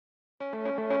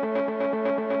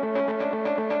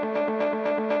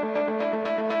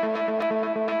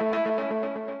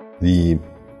The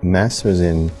Master's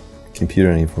in Computer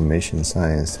and Information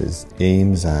Sciences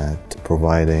aims at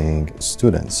providing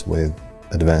students with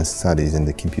advanced studies in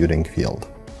the computing field.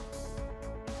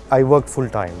 I worked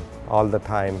full-time all the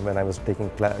time when I was taking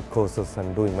courses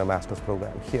and doing my master's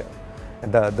program here.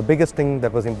 And the biggest thing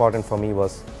that was important for me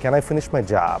was, can I finish my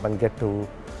job and get to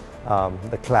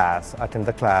the class, attend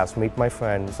the class, meet my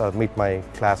friends or meet my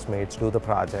classmates, do the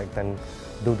project and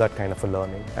do that kind of a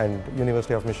learning. And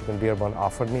University of Michigan-Dearborn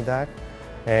offered me that.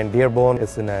 And Dearborn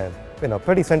is in a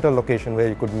pretty central location where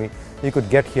you could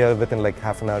get here within like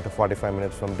half an hour to 45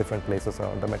 minutes from different places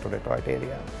around the Metro Detroit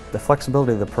area. The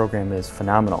flexibility of the program is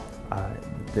phenomenal.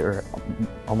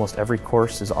 Almost every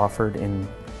course is offered in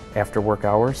after work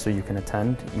hours, so you can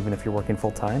attend even if you're working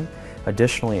full-time.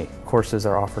 Additionally, courses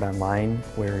are offered online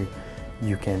where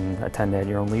you can attend at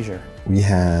your own leisure. We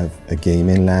have a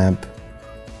gaming lab,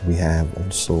 we have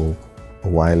also a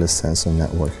wireless sensor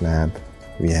network lab,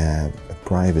 we have a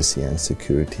privacy and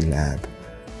security lab,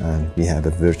 and we have a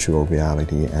virtual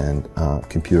reality and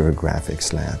computer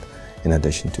graphics lab. In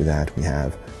addition to that, we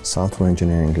have software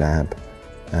engineering lab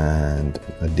and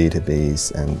a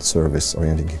database and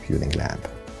service-oriented computing lab.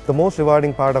 The most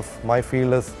rewarding part of my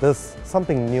field is there's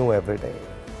something new every day.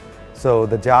 So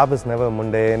the job is never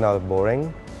mundane or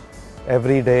boring.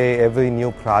 Every day, every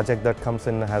new project that comes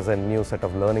in has a new set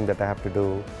of learning that I have to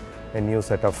do, a new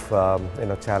set of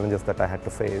challenges that I had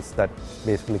to face that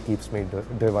basically keeps me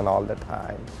driven all the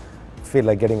time. I feel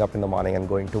like getting up in the morning and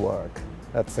going to work.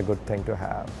 That's a good thing to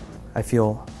have. I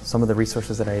feel some of the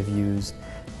resources that I've used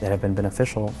that have been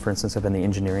beneficial, for instance, have been the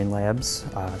engineering labs,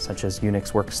 such as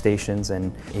Unix workstations,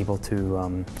 and able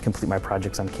to complete my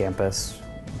projects on campus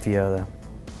via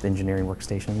the engineering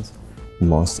workstations.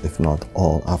 Most, if not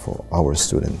all, of our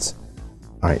students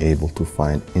are able to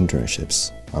find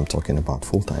internships. I'm talking about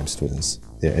full-time students.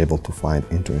 They're able to find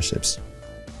internships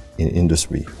in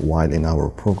industry while in our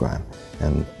program,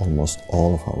 and almost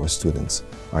all of our students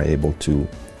are able to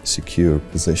secure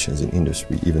positions in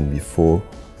industry even before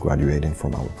graduating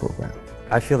from our program.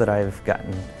 I feel that I've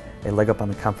gotten a leg up on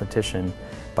the competition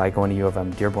by going to U of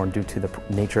M-Dearborn due to the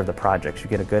nature of the projects. You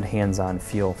get a good hands-on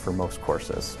feel for most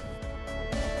courses.